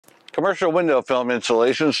Commercial window film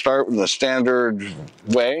installations start in the standard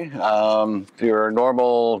way. Your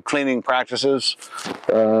normal cleaning practices,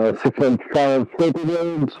 6-inch solid scraper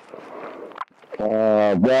blades,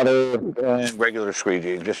 water, and regular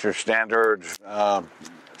squeegee. Just your standard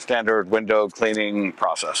window cleaning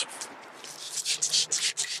process.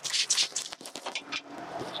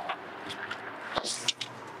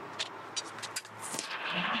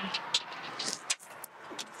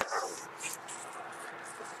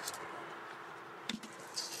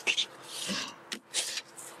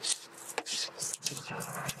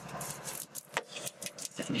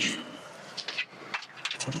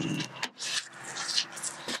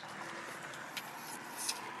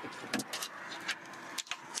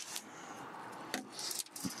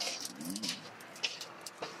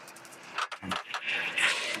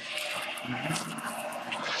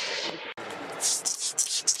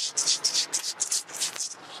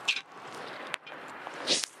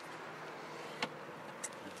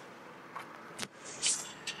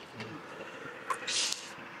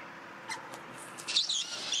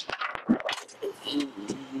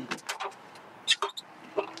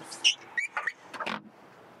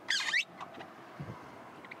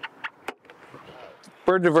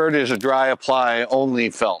 Bird Divert is a dry apply only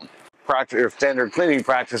film. Your standard cleaning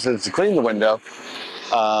practice is to clean the window.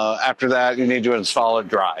 After that, you need to install it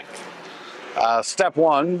dry. Step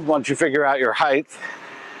one, once you figure out your height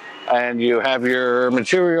and you have your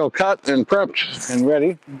material cut and prepped and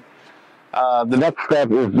ready, the next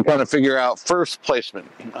step is to kind of figure out first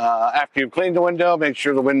placement. After you've cleaned the window, make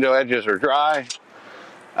sure the window edges are dry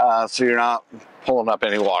so you're not pulling up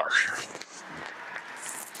any water.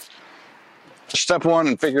 Step one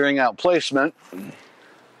in figuring out placement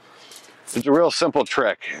is a real simple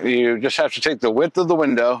trick. You just have to take the width of the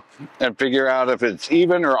window and figure out if it's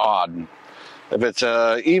even or odd. If it's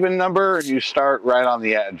an even number, you start right on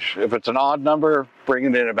the edge. If it's an odd number, bring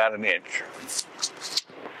it in about an inch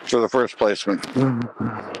for the first placement.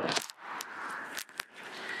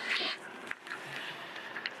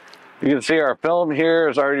 You can see our film here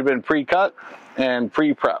has already been pre-cut and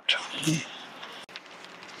pre-prepped.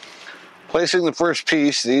 Placing the first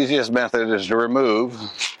piece, the easiest method is to remove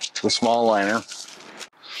the small liner.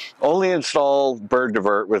 Only install Bird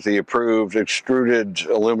Divert with the approved extruded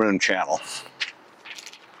aluminum channel.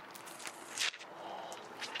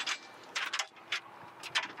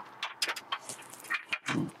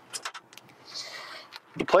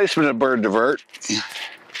 The placement of Bird Divert,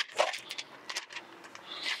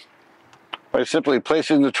 by simply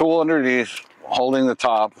placing the tool underneath, holding the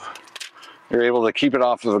top, you're able to keep it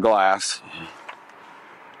off of the glass,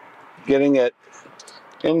 getting it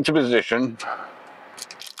into position,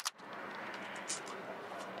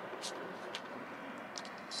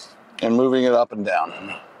 and moving it up and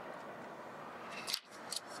down.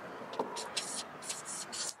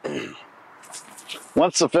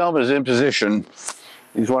 Once the film is in position,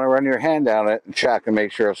 you just want to run your hand down it and check and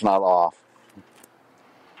make sure it's not off.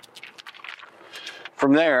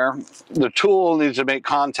 From there, the tool needs to make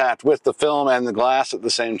contact with the film and the glass at the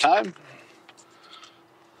same time.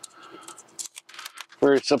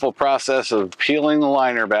 Very simple process of peeling the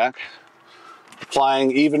liner back,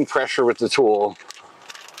 applying even pressure with the tool,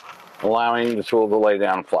 allowing the tool to lay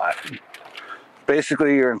down flat.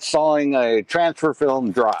 Basically, you're installing a transfer film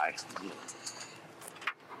dry.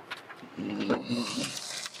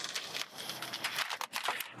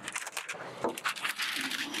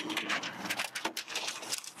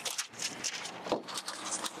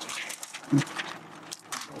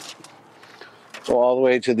 Go all the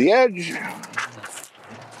way to the edge.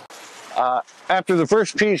 After the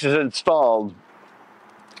first piece is installed,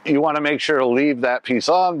 you want to make sure to leave that piece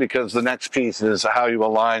on because the next piece is how you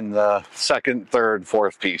align the second, third,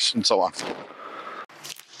 fourth piece, and so on.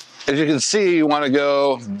 As you can see, you want to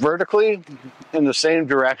go vertically in the same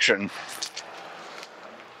direction.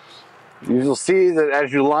 You'll see that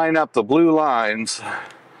as you line up the blue lines,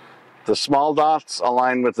 the small dots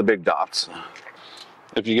align with the big dots.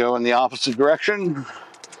 If you go in the opposite direction,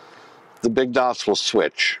 the big dots will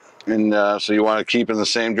switch. And so you want to keep in the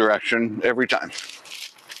same direction every time.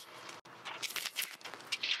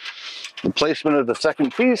 The placement of the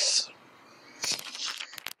second piece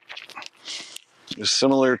is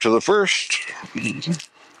similar to the first.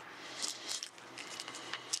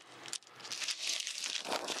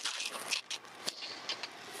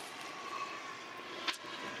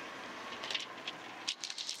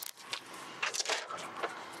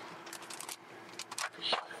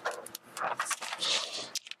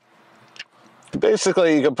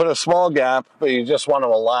 Basically, you can put a small gap, but you just want to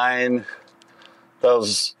align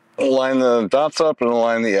the dots up and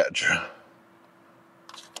align the edge.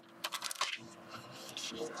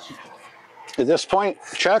 At this point,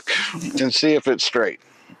 check and see if it's straight.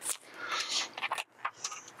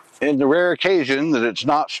 In the rare occasion that it's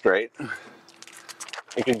not straight,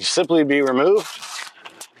 it can simply be removed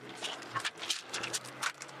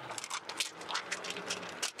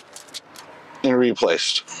and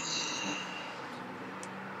replaced.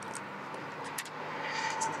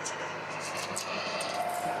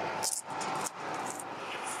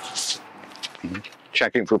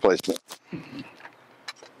 Checking for placement.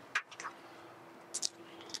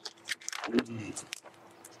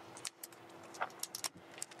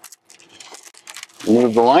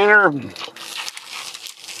 Remove the liner.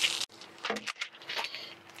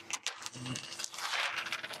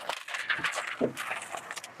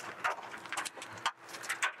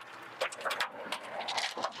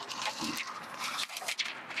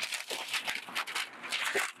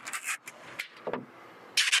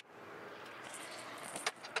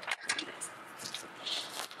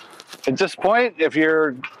 At this point, if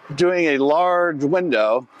you're doing a large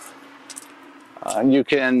window, you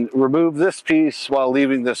can remove this piece while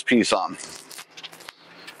leaving this piece on.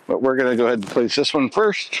 But we're going to go ahead and place this one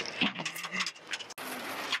first.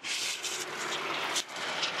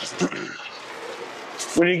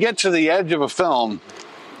 When you get to the edge of a film,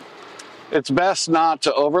 it's best not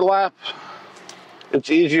to overlap. It's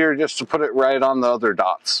easier just to put it right on the other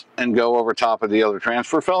dots and go over top of the other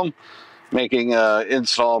transfer film, making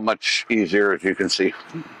install much easier, as you can see.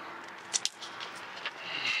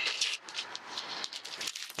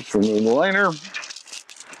 Just remove the liner.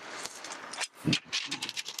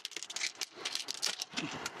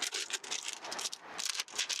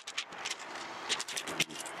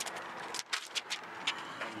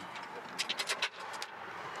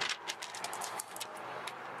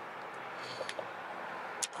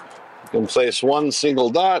 You can place one single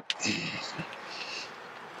dot.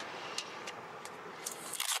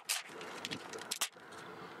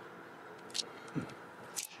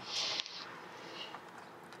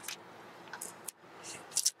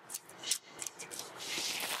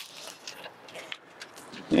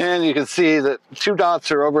 And you can see that two dots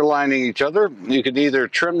are overlining each other. You could either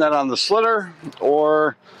trim that on the slitter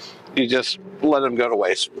or you just let them go to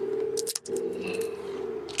waste.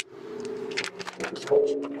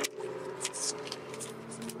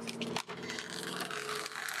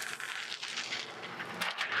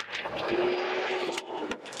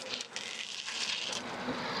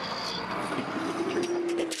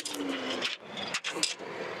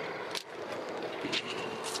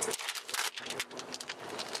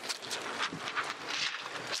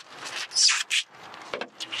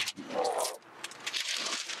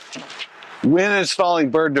 When installing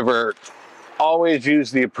Bird Divert, always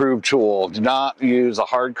use the approved tool. Do not use a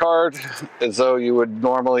hard card as though you would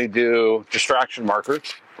normally do distraction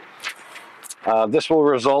markers. This will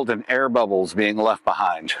result in air bubbles being left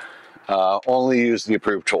behind. Only use the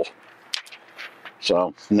approved tool.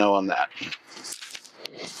 So, know on that.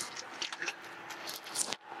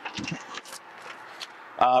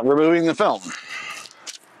 Removing the film.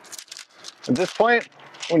 At this point,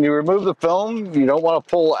 when you remove the film, you don't want to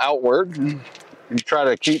pull outward. You try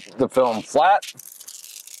to keep the film flat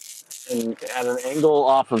and at an angle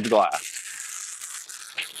off of the glass.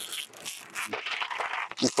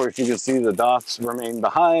 Of course, you can see the dots remain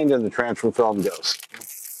behind and the transfer film goes.